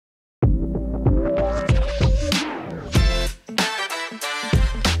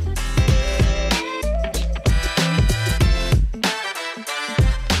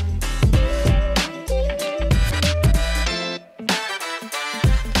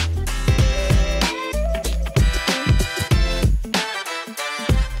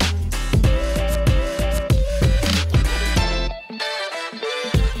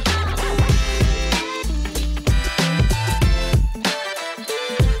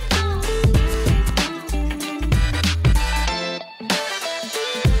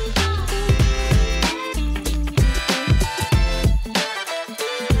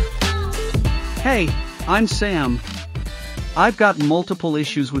Hey, I'm Sam. I've got multiple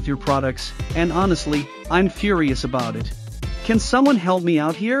issues with your products, and honestly, I'm furious about it. Can someone help me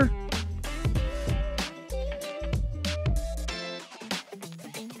out here?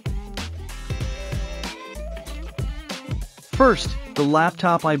 First, the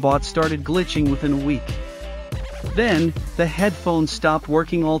laptop I bought started glitching within a week. Then, the headphones stopped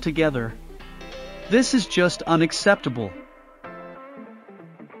working altogether. This is just unacceptable.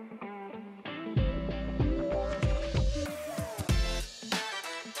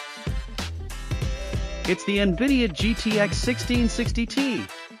 It's the NVIDIA GTX 1660 Ti.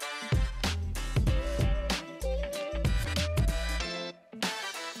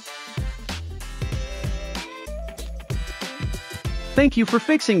 Thank you for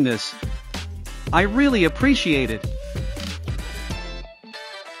fixing this. I really appreciate it.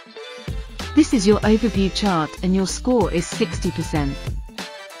 This is your overview chart and your score is 60%.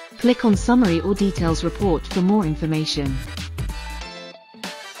 Click on Summary or Details Report for more information.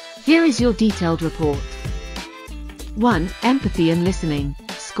 Here is your detailed report. 1. Empathy and listening.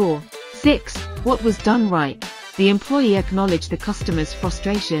 Score 6. What was done right? The employee acknowledged the customer's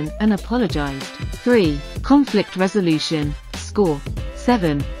frustration and apologized. 3. Conflict resolution. Score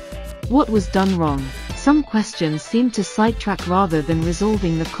 7. What was done wrong? Some questions seemed to sidetrack rather than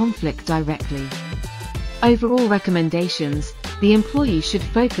resolving the conflict directly. Overall recommendations: the employee should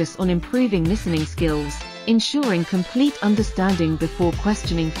focus on improving listening skills, ensuring complete understanding before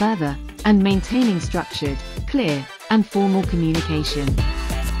questioning further, and maintaining structured, clear, and formal communication.